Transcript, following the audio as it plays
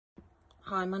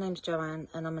Hi, my name's Joanne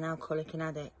and I'm an alcoholic and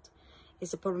addict.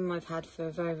 It's a problem I've had for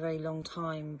a very, very long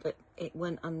time, but it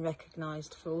went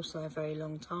unrecognised for also a very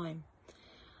long time.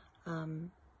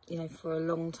 For a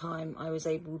long time I was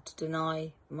able to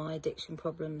deny my addiction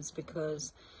problems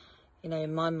because,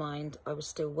 in my mind I was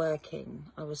still working,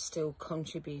 I was still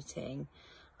contributing,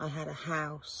 I had a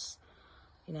house,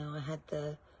 I had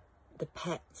the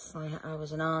pets, I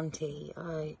was an auntie,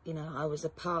 I was a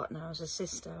partner, I was a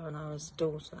sister and I was a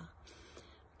daughter.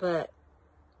 But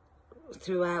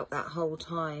throughout that whole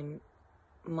time,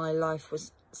 my life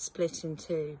was split in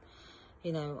two.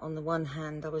 On the one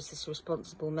hand, I was this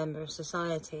responsible member of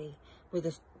society with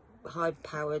a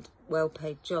high-powered,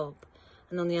 well-paid job.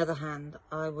 And on the other hand,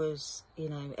 I was,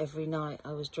 every night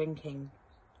I was drinking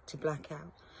to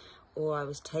blackout, or I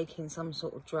was taking some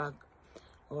sort of drug,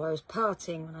 or I was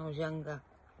partying when I was younger.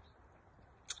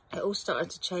 It all started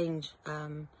to change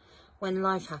when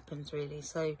life happens, really.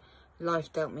 So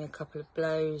life dealt me a couple of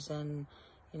blows and,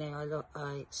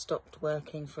 I stopped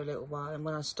working for a little while. And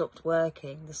when I stopped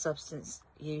working, the substance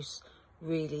use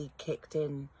really kicked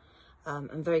in.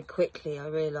 And very quickly I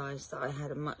realised that I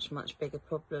had a much, much bigger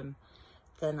problem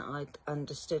than I'd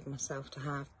understood myself to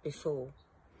have before.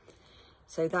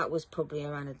 So that was probably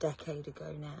around a decade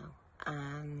ago now.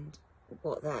 And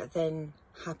what that then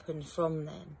happened from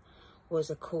then was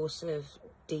a course of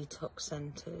detox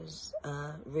centres,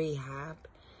 rehab.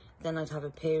 Then I'd have a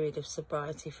period of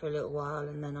sobriety for a little while,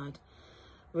 and then I'd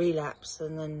relapse,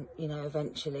 and then,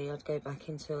 eventually I'd go back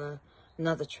into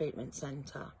another treatment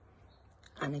centre,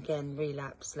 and again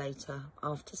relapse later,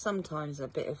 after sometimes a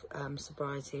bit of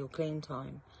sobriety or clean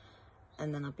time,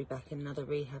 and then I'd be back in another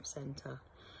rehab centre.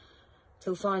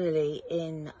 Till finally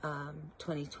in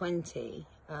 2020,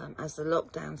 as the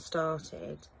lockdown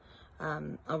started,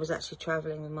 I was actually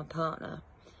travelling with my partner,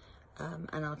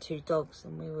 and our two dogs,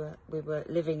 and we were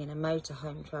living in a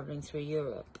motorhome travelling through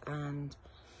Europe, and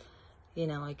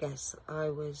I guess I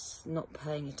was not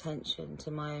paying attention to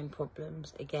my own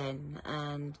problems again,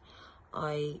 and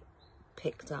I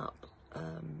picked up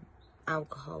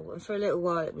alcohol, and for a little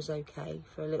while it was okay.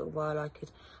 For a little while I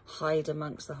could hide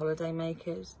amongst the holiday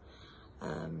makers.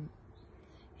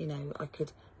 I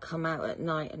could come out at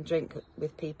night and drink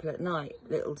with people at night.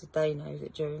 Little did they know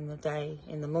that during the day,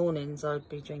 in the mornings, I'd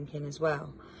be drinking as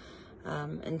well.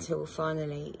 Until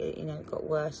finally, it got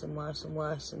worse and worse and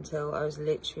worse until I was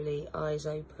literally eyes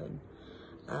open.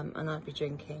 And I'd be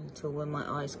drinking till when my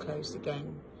eyes closed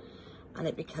again. And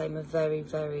it became a very,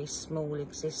 very small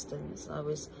existence. I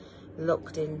was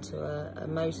locked into a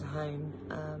motorhome.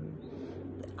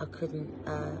 I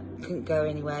couldn't go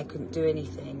anywhere, I couldn't do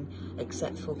anything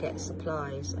except for get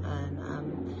supplies, and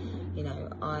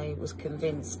I was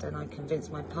convinced, and I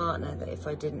convinced my partner, that if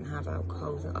I didn't have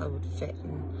alcohol that I would fit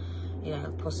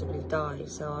and possibly die.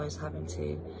 So I was having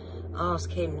to ask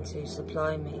him to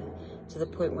supply me, to the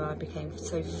point where I became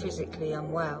so physically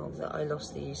unwell that I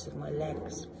lost the use of my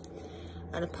legs.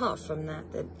 And apart from that,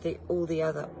 all the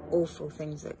other awful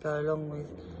things that go along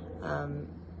with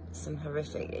some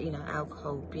horrific,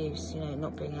 alcohol abuse,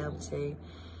 not being able to,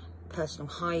 personal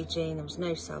hygiene, there was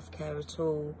no self-care at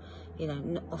all,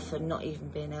 often not even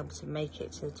being able to make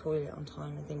it to the toilet on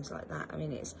time and things like that. I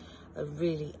mean, it's a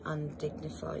really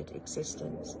undignified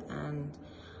existence, and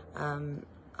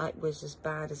it was as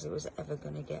bad as it was ever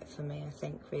going to get for me, I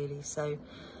think, really. So,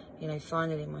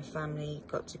 finally my family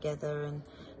got together, and,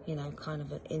 kind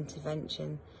of an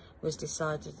intervention was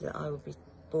decided that I would be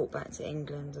brought back to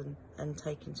England and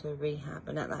taken to a rehab.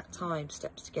 And at that time,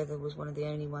 Steps Together was one of the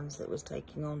only ones that was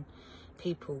taking on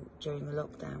people during the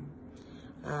lockdown.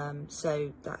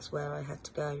 So that's where I had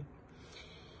to go.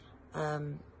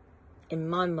 In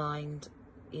my mind,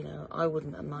 I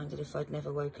wouldn't have minded if I'd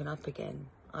never woken up again.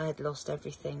 I had lost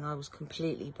everything. I was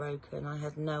completely broken. I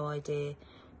had no idea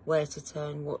where to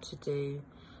turn, what to do.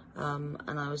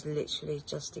 And I was literally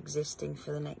just existing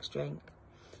for the next drink.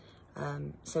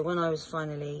 So when I was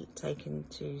finally taken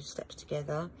to Steps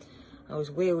Together, I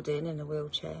was wheeled in a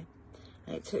wheelchair,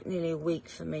 and it took nearly a week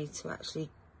for me to actually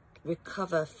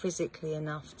recover physically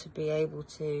enough to be able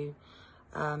to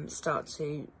start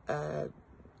to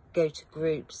go to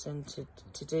groups and to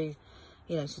do,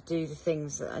 to do the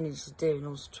things that I needed to do in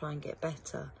order to try and get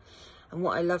better. And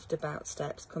what I loved about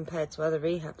Steps, compared to other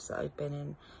rehabs that I'd been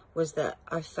in, was that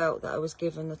I felt that I was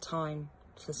given the time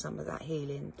for some of that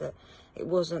healing, that it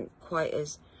wasn't quite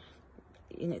as,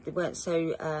 they weren't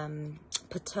so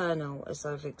paternal as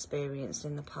I've experienced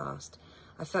in the past.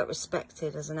 I felt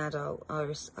respected as an adult.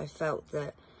 I felt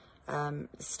that the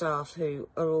staff, who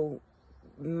are all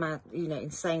mad,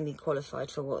 insanely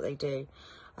qualified for what they do,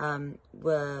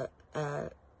 were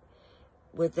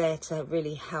were there to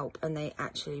really help, and they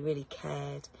actually really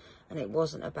cared. And it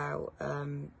wasn't about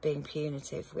being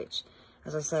punitive, which,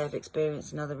 as I say, I've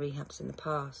experienced in other rehabs in the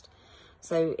past.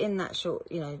 So in that short,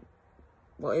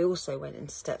 what I also went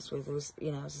into Steps with was,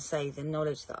 as I say, the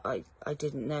knowledge that I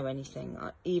didn't know anything.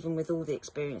 Even with all the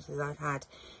experiences I've had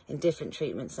in different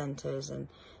treatment centres and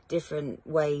different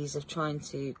ways of trying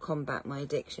to combat my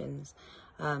addictions,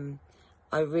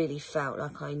 I really felt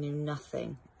like I knew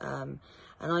nothing. And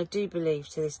I do believe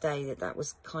to this day that that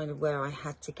was kind of where I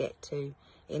had to get to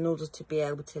in order to be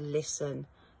able to listen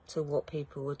to what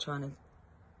people were trying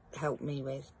to help me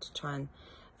with, to try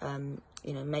and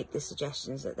make the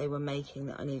suggestions that they were making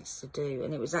that I needed to do.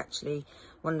 And it was actually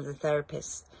one of the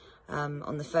therapists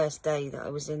on the first day that I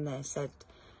was in there said,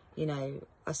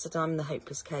 I said, I'm the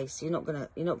hopeless case. You're not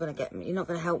gonna get me. You're not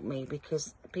gonna help me,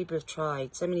 because people have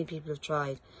tried. So many people have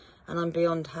tried, and I'm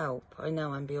beyond help. I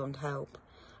know I'm beyond help.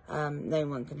 No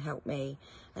one can help me.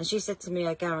 And she said to me,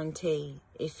 I guarantee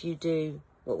if you do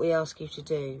what we ask you to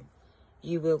do,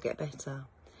 you will get better.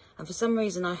 And for some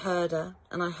reason I heard her,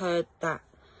 and I heard that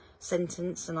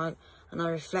sentence, and I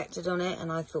reflected on it,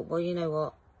 and I thought, well, you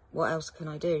know what else can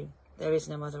I do? There is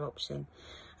no other option.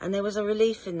 And there was a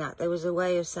relief in that. There was a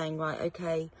way of saying, right,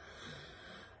 okay,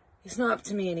 it's not up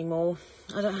to me anymore.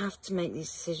 I don't have to make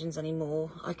these decisions anymore.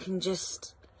 I can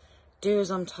just do as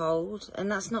I'm told.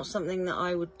 And that's not something that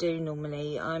I would do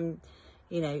normally. I'm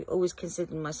always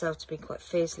considered myself to be quite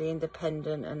fiercely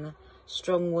independent and a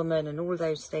strong woman and all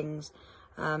those things.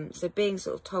 So being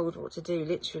sort of told what to do,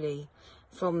 literally,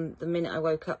 from the minute I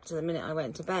woke up to the minute I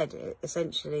went to bed,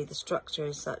 essentially the structure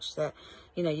is such that,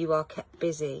 you are kept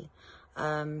busy,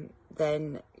 then,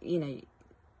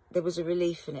 there was a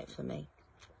relief in it for me.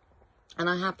 And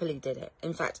I happily did it.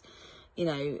 In fact,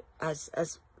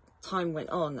 as time went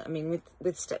on, I mean,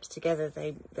 with Steps Together,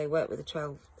 they work with the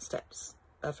 12 Steps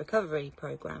of Recovery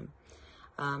program,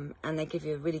 and they give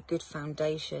you a really good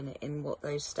foundation in what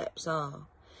those steps are.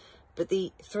 But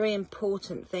the three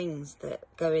important things that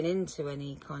going into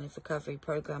any kind of recovery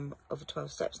program of a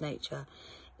 12 steps nature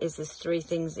is there's three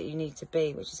things that you need to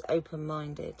be, which is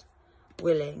open-minded,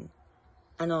 willing,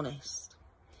 and honest.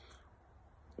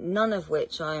 None of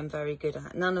which I am very good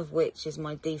at, none of which is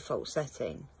my default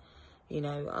setting.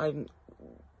 I'm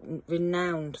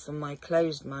renowned for my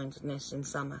closed-mindedness in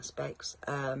some aspects,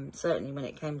 certainly when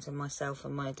it came to myself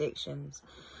and my addictions.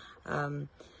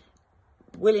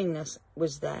 Willingness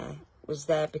was there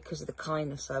because of the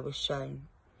kindness I was shown,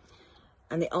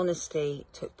 and the honesty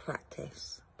took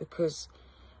practice, because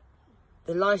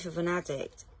the life of an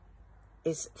addict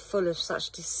is full of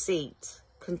such deceit,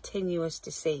 continuous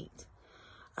deceit,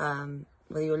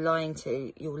 where you're lying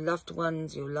to your loved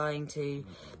ones, you're lying to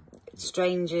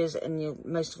strangers, and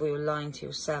most of all you're lying to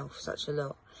yourself such a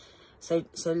lot. So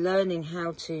learning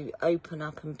how to open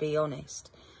up and be honest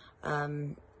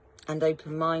and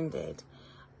open-minded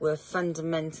were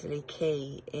fundamentally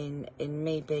key in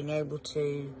me being able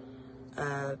to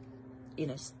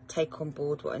take on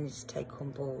board what I need to take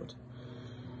on board.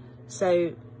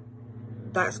 So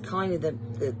that's kind of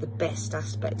the best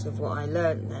aspect of what I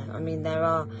learned there. I mean, there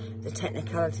are the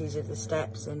technicalities of the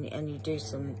steps, and you do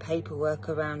some paperwork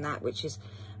around that, which is,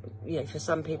 for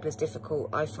some people it's difficult.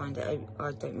 I find it,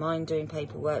 I don't mind doing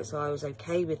paperwork, so I was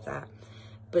okay with that.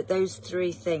 But those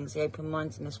three things, the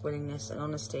open-mindedness, willingness, and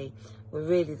honesty, were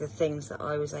really the things that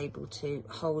I was able to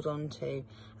hold on to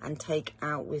and take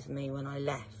out with me when I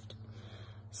left.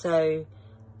 So,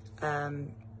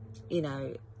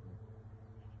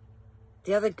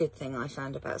 the other good thing I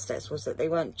found about steps was that they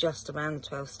weren't just around the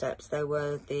 12 steps. There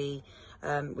were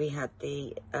we had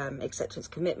the acceptance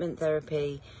commitment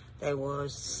therapy. There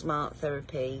was SMART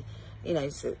therapy,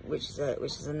 which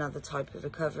is another type of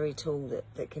recovery tool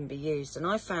that can be used. And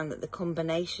I found that the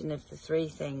combination of the three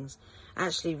things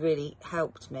actually really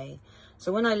helped me.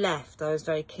 So when I left, I was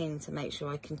very keen to make sure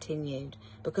I continued,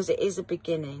 because it is a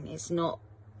beginning. It's not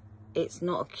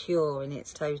a cure in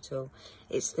its total.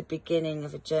 It's the beginning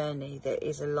of a journey that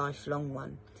is a lifelong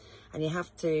one. And you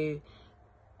have to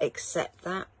accept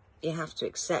that. You have to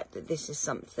accept that this is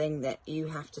something that you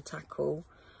have to tackle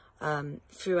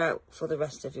throughout for the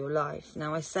rest of your life.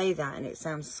 Now, I say that and it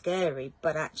sounds scary,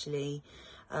 but actually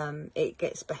it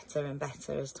gets better and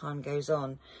better as time goes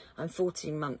on. I'm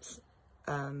 14 months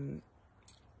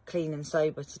clean and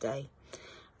sober today.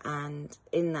 And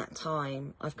in that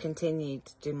time, I've continued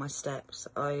to do my steps.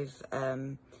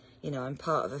 I'm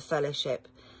part of a fellowship.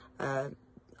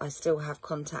 I still have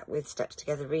contact with Steps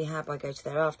Together Rehab. I go to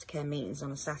their aftercare meetings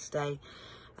on a Saturday.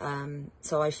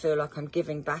 So I feel like I'm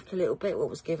giving back a little bit what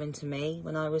was given to me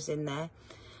when I was in there.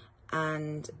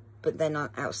 And but then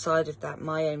outside of that,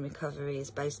 my own recovery is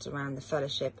based around the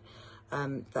fellowship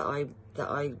that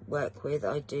I work with.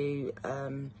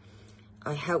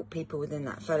 I help people within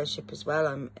that fellowship as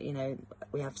well.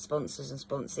 We have sponsors and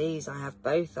sponsees. I have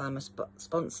both. I'm a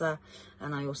sponsor,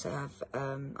 and I also have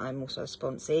I'm also a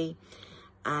sponsee.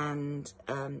 And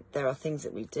there are things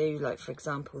that we do, like for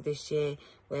example, this year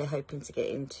we're hoping to get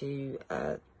into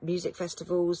music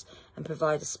festivals and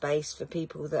provide a space for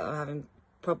people that are having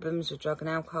problems with drug and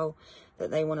alcohol,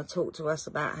 that they want to talk to us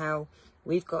about how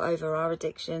we've got over our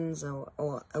addictions,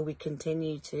 or we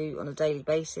continue to, on a daily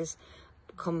basis,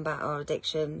 combat our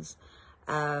addictions.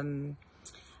 And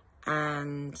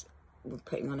we're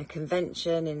putting on a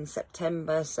convention in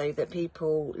September so that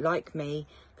people like me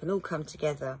can all come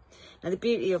together. Now the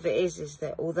beauty of it is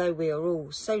that although we are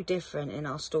all so different in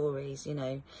our stories,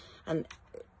 and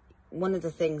one of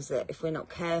the things that, if we're not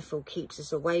careful, keeps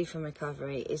us away from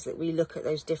recovery is that we look at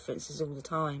those differences all the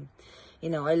time.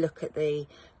 I look at the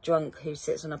drunk who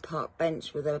sits on a park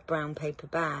bench with a brown paper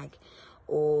bag,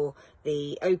 or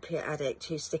the opiate addict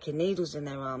who's sticking needles in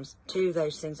their arms. Two of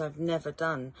those things I've never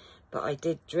done, but I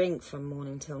did drink from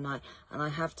morning till night, and I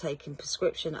have taken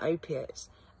prescription opiates,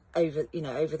 over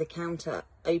the counter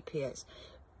opiates,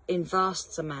 in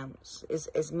vast amounts,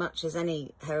 as much as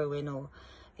any heroin or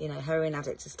heroin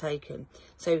addict has taken.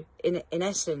 So in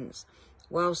essence,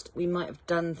 whilst we might have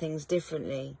done things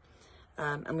differently,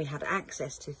 and we had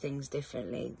access to things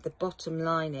differently, the bottom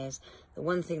line is, the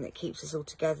one thing that keeps us all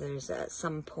together is that at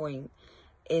some point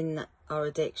in our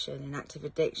addiction, in active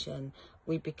addiction,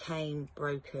 we became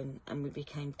broken and we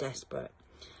became desperate,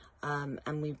 and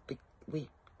we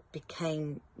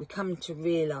come to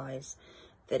realise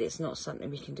that it's not something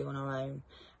we can do on our own,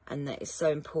 and that it's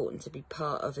so important to be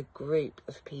part of a group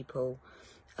of people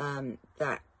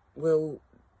that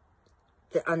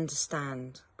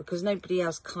understand, because nobody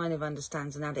else kind of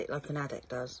understands an addict like an addict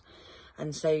does,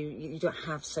 and so you don't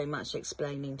have so much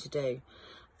explaining to do.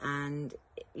 And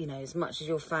as much as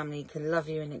your family can love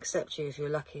you and accept you if you're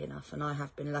lucky enough, and I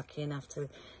have been lucky enough to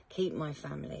keep my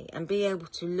family and be able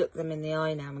to look them in the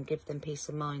eye now and give them peace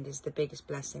of mind, is the biggest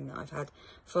blessing that I've had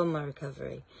from my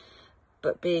recovery.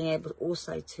 But being able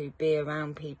also to be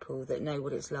around people that know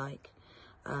what it's like,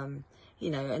 and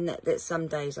that some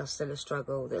days are still a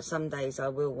struggle, that some days I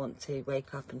will want to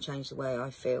wake up and change the way I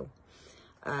feel.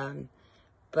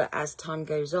 But as time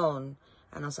goes on,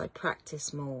 and as I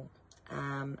practice more,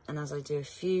 and as I do a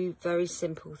few very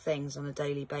simple things on a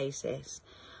daily basis,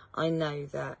 I know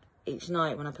that each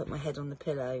night when I put my head on the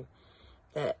pillow,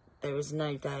 that there is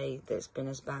no day that's been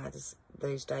as bad as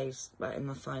those days right in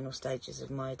my final stages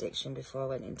of my addiction before I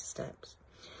went into Steps.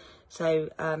 So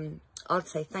I'd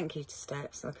say thank you to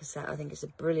Steps. Like I said, I think it's a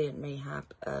brilliant rehab.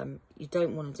 You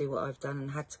don't want to do what I've done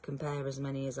and had to compare as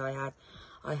many as I had.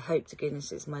 I hope to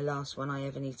goodness it's my last one I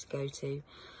ever need to go to.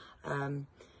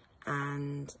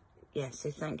 And yeah,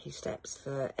 so thank you, Steps,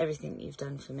 for everything you've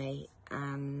done for me,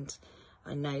 and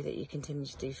I know that you continue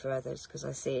to do for others, because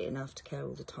I see it in aftercare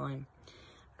all the time.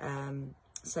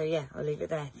 So yeah, I'll leave it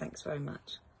there. Thanks very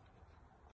much.